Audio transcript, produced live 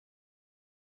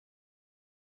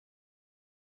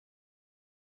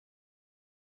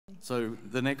So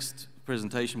the next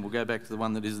presentation, we'll go back to the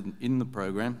one that is in the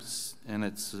program, and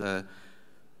it's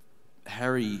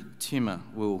Harrie Timmer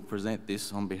will present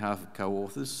this on behalf of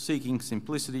co-authors, seeking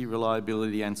simplicity,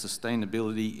 reliability and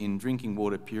sustainability in drinking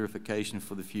water purification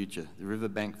for the future. The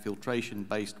riverbank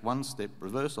filtration-based one-step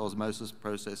reverse osmosis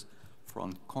process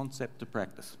from concept to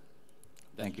practice.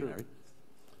 Thank you, Harrie.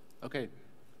 Okay.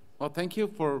 Well, thank you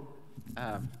for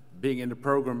being in the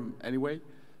program anyway,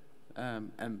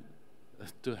 and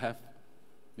to have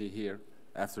me here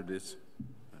after this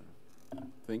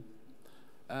thing.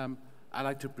 I'd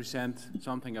like to present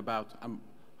something about, I'm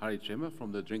Harrie Timmer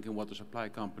from the drinking water supply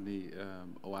company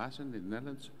Oasen in the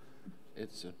Netherlands.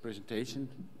 It's a presentation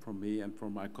from me and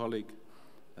from my colleague,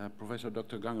 Professor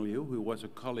Dr. Gang Liu, who was a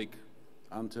colleague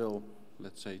until,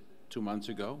 let's say, 2 months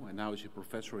ago, and now he's a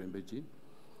professor in Beijing.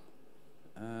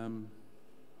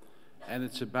 And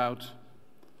it's about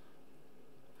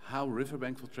how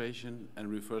riverbank filtration and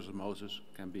reverse osmosis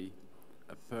can be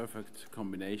a perfect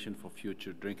combination for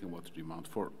future drinking water demand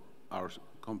for our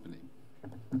company.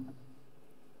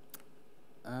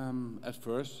 At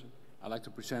first, I'd like to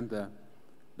present the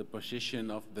position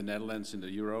of the Netherlands in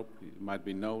Europe. You might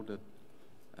know that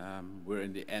we're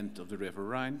in the end of the River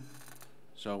Rhine,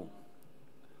 so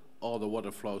all the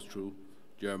water flows through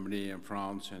Germany and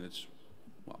France, and it's,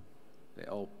 well, they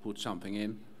all put something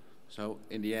in. So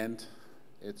in the end,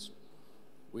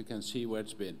 we can see where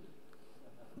it's been.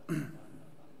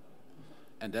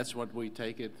 And that's what we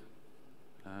take it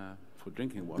for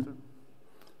drinking water.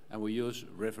 And we use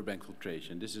riverbank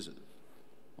filtration. This is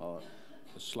a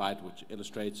slide which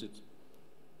illustrates it.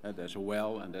 There's a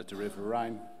well and there's the River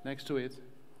Rhine next to it.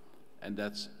 And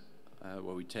that's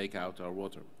where we take out our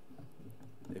water.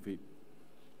 If we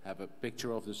have a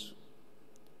picture of this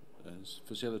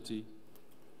facility,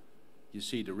 you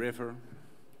see the river,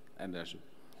 and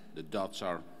the dots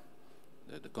are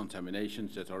the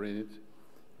contaminations that are in it.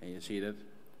 And you see that,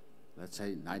 let's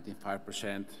say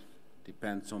 95%,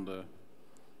 depends on the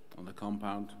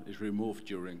compound, is removed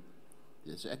during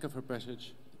this aquifer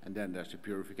passage. And then there's the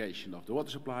purification of the water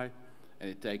supply, and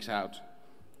it takes out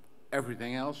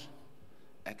everything else,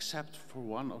 except for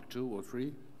 1 or 2 or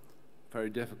 3 very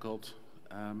difficult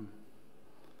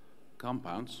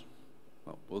compounds.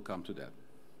 Well, we'll come to that.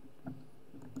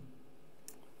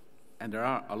 And there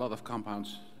are a lot of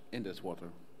compounds in this water.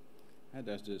 And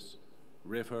there's this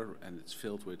river, and it's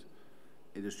filled with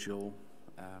industrial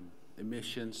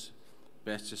emissions,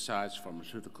 pesticides,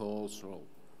 pharmaceuticals. So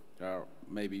there are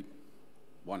maybe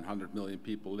 100 million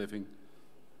people living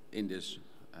in this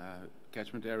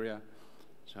catchment area.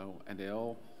 So, and they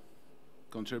all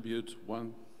contribute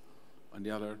one and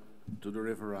the other to the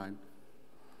River Rhine.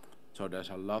 So there's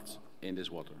a lot in this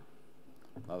water,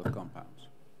 a lot of compounds.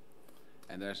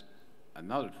 And there's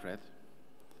another threat,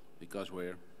 because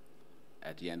we're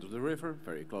at the end of the river,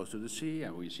 very close to the sea,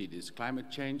 and we see this climate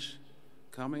change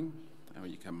coming, and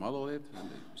you can model it, and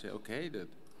they say, okay, the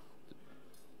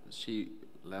sea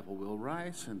level will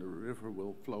rise and the river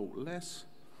will flow less.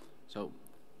 So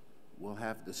we'll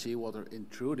have the seawater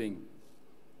intruding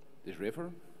this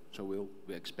river, so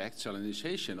we expect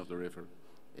salinization of the river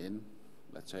in,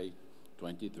 let's say,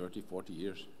 20, 30, 40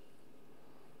 years.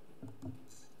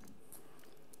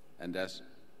 And it's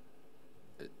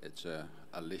a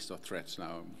list of threats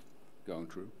now I'm going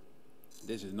through.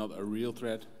 This is not a real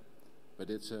threat, but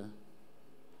it's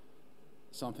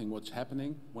something what's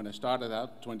happening. When I started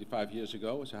out 25 years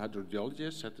ago as a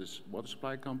hydrogeologist at this water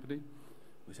supply company,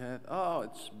 we said, oh,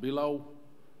 it's below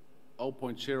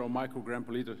 0.0 microgram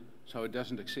per liter, so it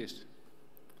doesn't exist.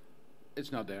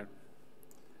 It's not there.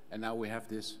 And now we have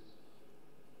this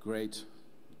great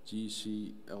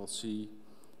GCLC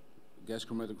gas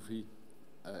chromatography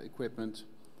equipment,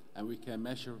 and we can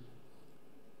measure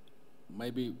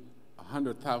maybe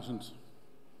 100,000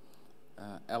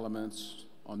 elements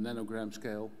on nanogram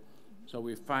scale. So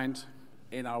we find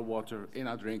in our water, in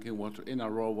our drinking water, in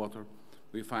our raw water,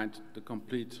 we find the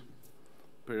complete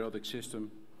periodic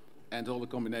system and all the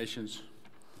combinations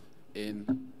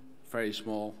in very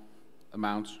small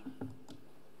amounts.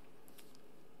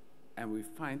 And we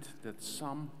find that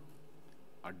some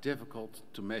are difficult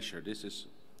to measure. This is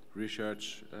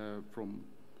research from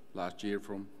last year,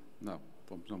 from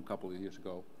some couple of years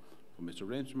ago, from Mr.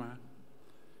 ISMAR.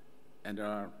 And there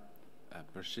are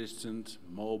persistent,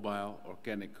 mobile,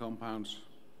 organic compounds.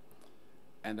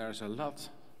 And there's a lot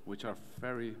which are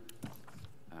very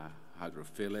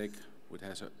hydrophilic, which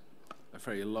has a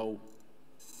very low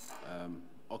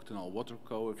octanol water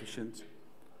coefficient,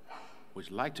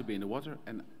 which like to be in the water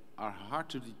and are hard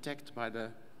to detect by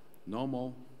the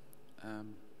normal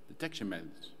detection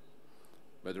methods.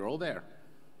 But they're all there.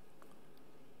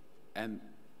 and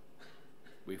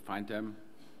we find them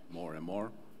more and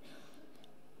more,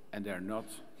 and they're not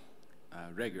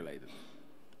regulated,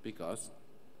 because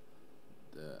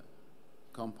the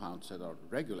compounds that are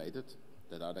regulated,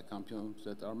 that are the compounds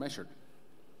that are measured.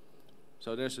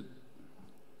 So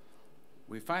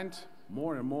we find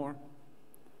more and more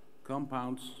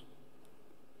compounds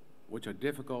which are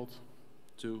difficult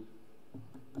to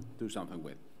do something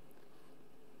with.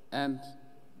 And,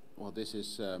 well, this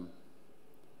is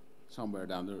somewhere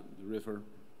down the river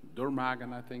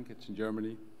Dormagen, I think, it's in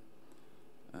Germany,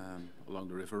 along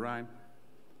the River Rhine.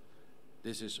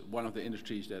 This is one of the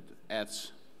industries that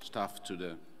adds stuff to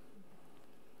the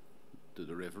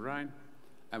River Rhine,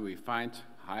 and we find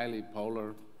highly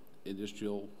polar,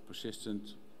 industrial,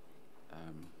 persistent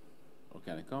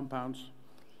organic compounds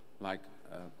like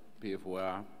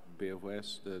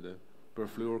PFOS, the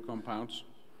perfluor compounds,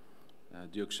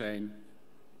 dioxane,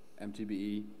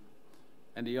 MTBE,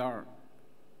 and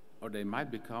they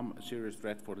might become a serious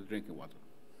threat for the drinking water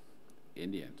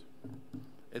in the end.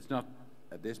 It's not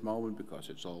at this moment because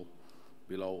it's all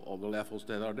below all the levels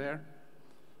that are there,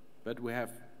 but we're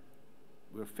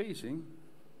facing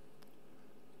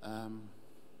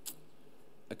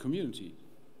a community.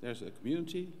 There's a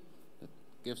community that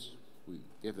we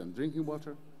give them drinking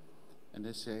water, and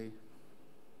they say,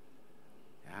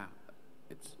 yeah,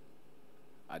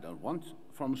 I don't want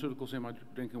pharmaceuticals in my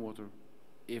drinking water,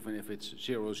 even if it's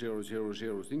 0.000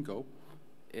 zinco,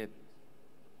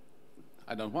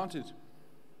 I don't want it.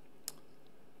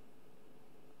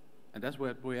 And that's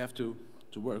what we have to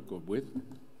work with.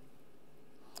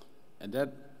 And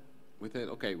that we said,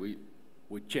 okay, we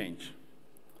change.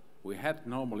 We had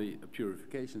normally a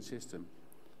purification system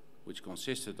which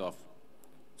consisted of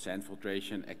sand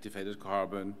filtration, activated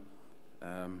carbon,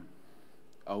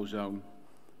 ozone,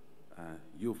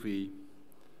 UV,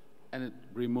 and it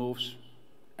removes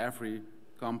every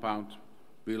compound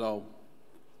below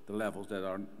the levels that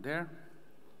are there.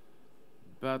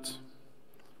 But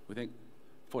we think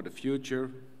for the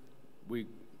future, we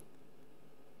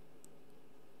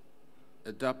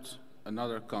adopt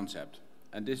another concept.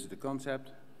 And this is the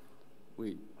concept.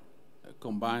 We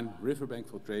combine riverbank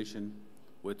filtration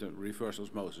with the reverse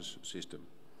osmosis system.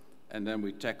 And then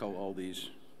we tackle all these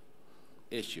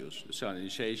issues, the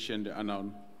salinization, the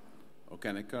unknown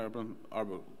organic carbon,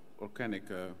 organic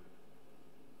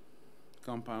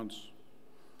compounds,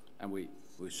 and we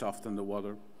soften the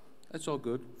water. That's all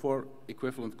good for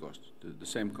equivalent cost, the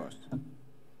same cost.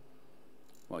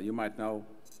 Well, you might know,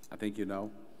 I think you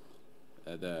know,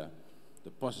 the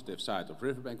positive side of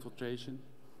riverbank filtration.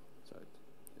 So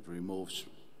it removes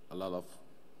a lot of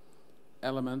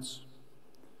elements,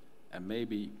 and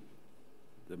maybe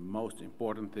the most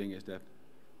important thing is that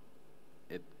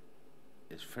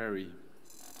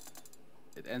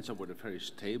it ends up with a very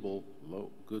stable,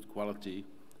 low, good quality.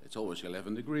 It's always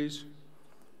 11 degrees.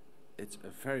 It's a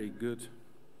very good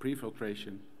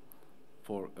pre-filtration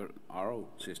for an RO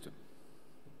system.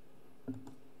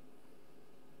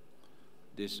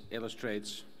 This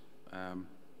illustrates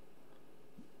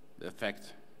the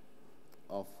effect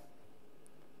of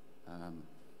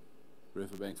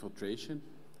riverbank filtration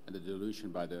and the dilution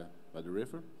by the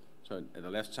river. So at the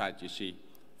left side you see,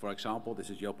 for example, this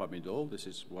is yopamidol. This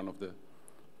is one of the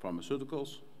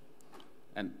pharmaceuticals.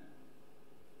 And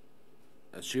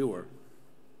a sewer,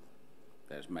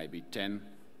 there's maybe 10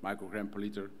 microgram per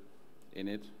liter in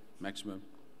it, maximum.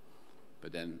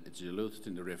 But then it's diluted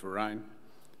in the River Rhine.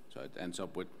 So it ends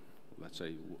up with, let's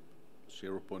say,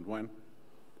 0.1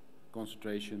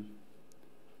 concentration.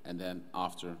 And then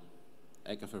after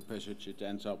aquifer passage, it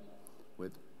ends up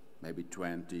with maybe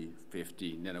 20,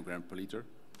 50 nanogram per liter,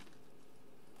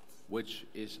 which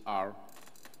is our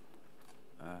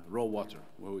raw water,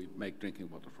 where we make drinking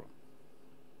water from.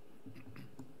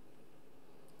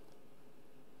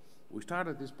 We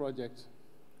started this project,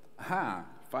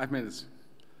 5 minutes,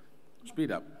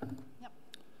 speed up. Yep.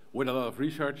 With a lot of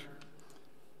research.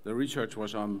 The research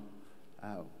was on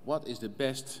what is the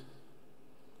best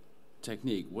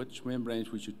technique, which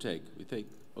membranes we should take. We think,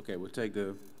 okay, we'll take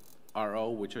the RO,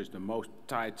 which is the most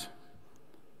tight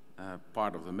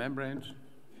part of the membranes,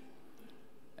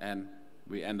 and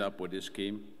we end up with this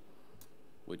scheme,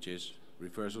 which is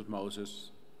reverse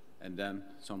osmosis, and then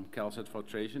some calcite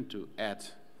filtration to add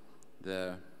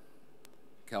the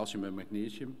calcium and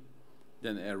magnesium,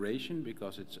 then aeration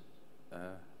because it's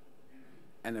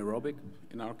anaerobic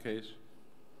in our case,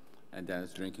 and then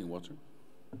it's drinking water.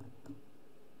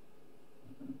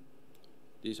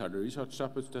 These are the research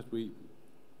topics that we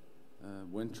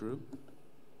went through,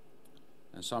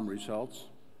 and some results.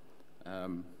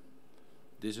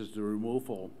 This is the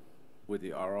removal with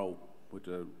the RO, with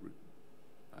the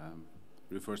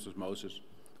reverse osmosis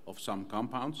of some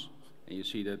compounds. And you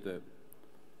see that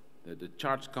the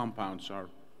charged compounds are,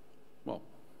 well,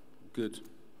 good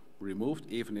removed,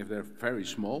 even if they're very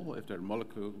small, if their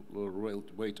molecular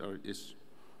weight is,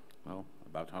 well,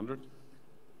 about 100.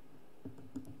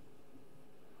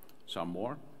 Some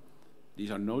more. These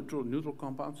are neutral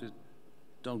compounds. It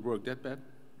don't work that bad,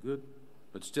 good,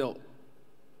 but still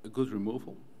a good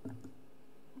removal.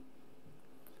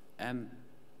 And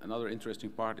another interesting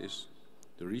part is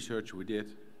the research we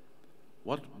did.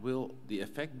 What will the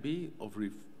effect be of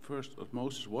reverse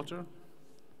osmosis water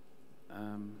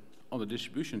on the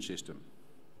distribution system?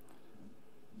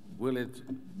 Will it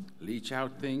leach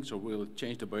out things or will it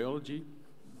change the biology?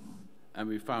 And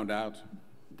we found out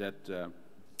that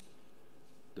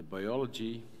the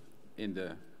biology in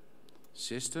the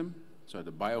system, so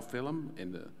the biofilm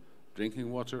in the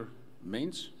drinking water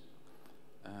mains,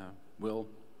 will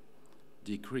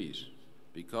decrease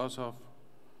because of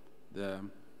the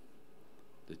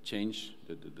change,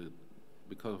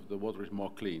 because the water is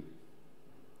more clean.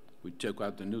 We took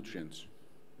out the nutrients.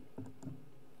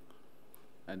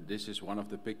 And this is one of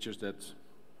the pictures that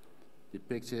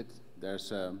depicts it.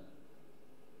 There's,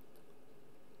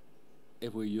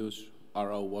 if we use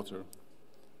RO water,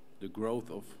 the growth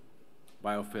of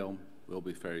biofilm will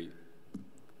be very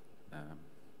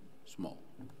small,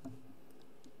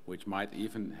 which might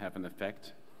even have an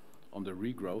effect on the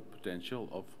regrowth potential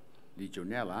of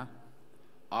Legionella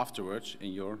afterwards at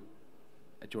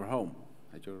your home,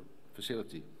 at your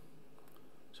facility.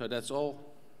 So that's all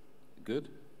good.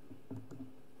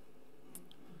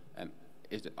 And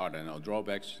are there no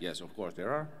drawbacks? Yes, of course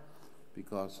there are,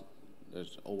 because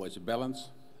there's always a balance,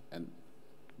 and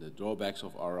the drawbacks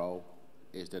of RO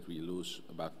is that we lose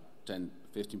about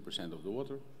 10–15% of the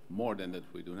water, more than that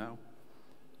we do now.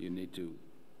 You need to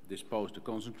dispose the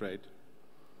concentrate.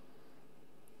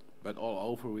 But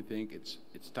all over, we think it's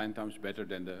 10 times better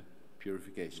than the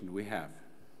purification we have.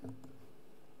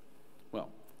 Well,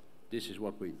 this is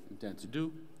what we intend to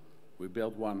do. We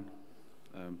built one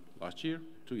last year,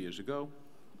 2 years ago,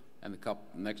 and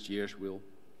next years we'll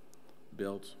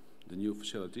build the new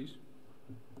facilities.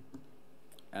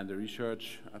 And the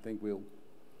research, I think, will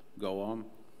go on.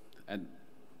 And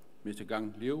Mr.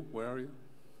 Gang Liu, where are you?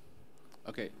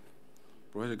 Okay,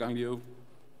 Professor Gang Liu,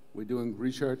 we're doing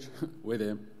research with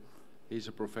him. He's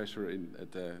a professor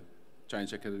at the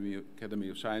Chinese Academy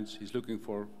of Science. He's looking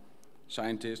for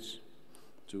scientists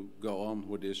to go on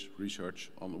with this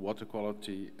research on water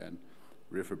quality and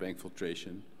riverbank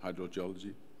filtration,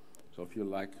 hydrogeology. So if you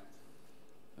like,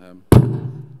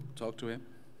 talk to him.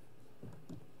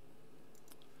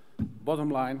 Bottom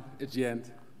line, it's the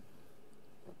end.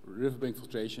 Riverbank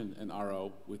filtration and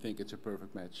RO, we think it's a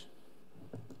perfect match.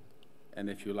 And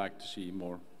if you like to see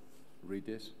more, read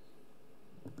this.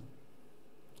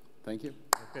 Thank you.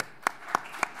 Okay.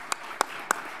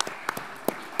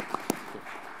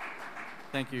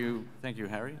 Thank you,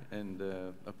 Harrie, and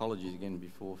apologies again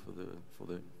before for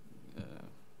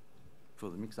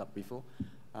the mix-up before.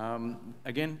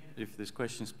 Again, if there's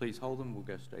questions, please hold them. We'll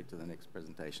go straight to the next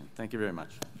presentation. Thank you very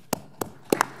much.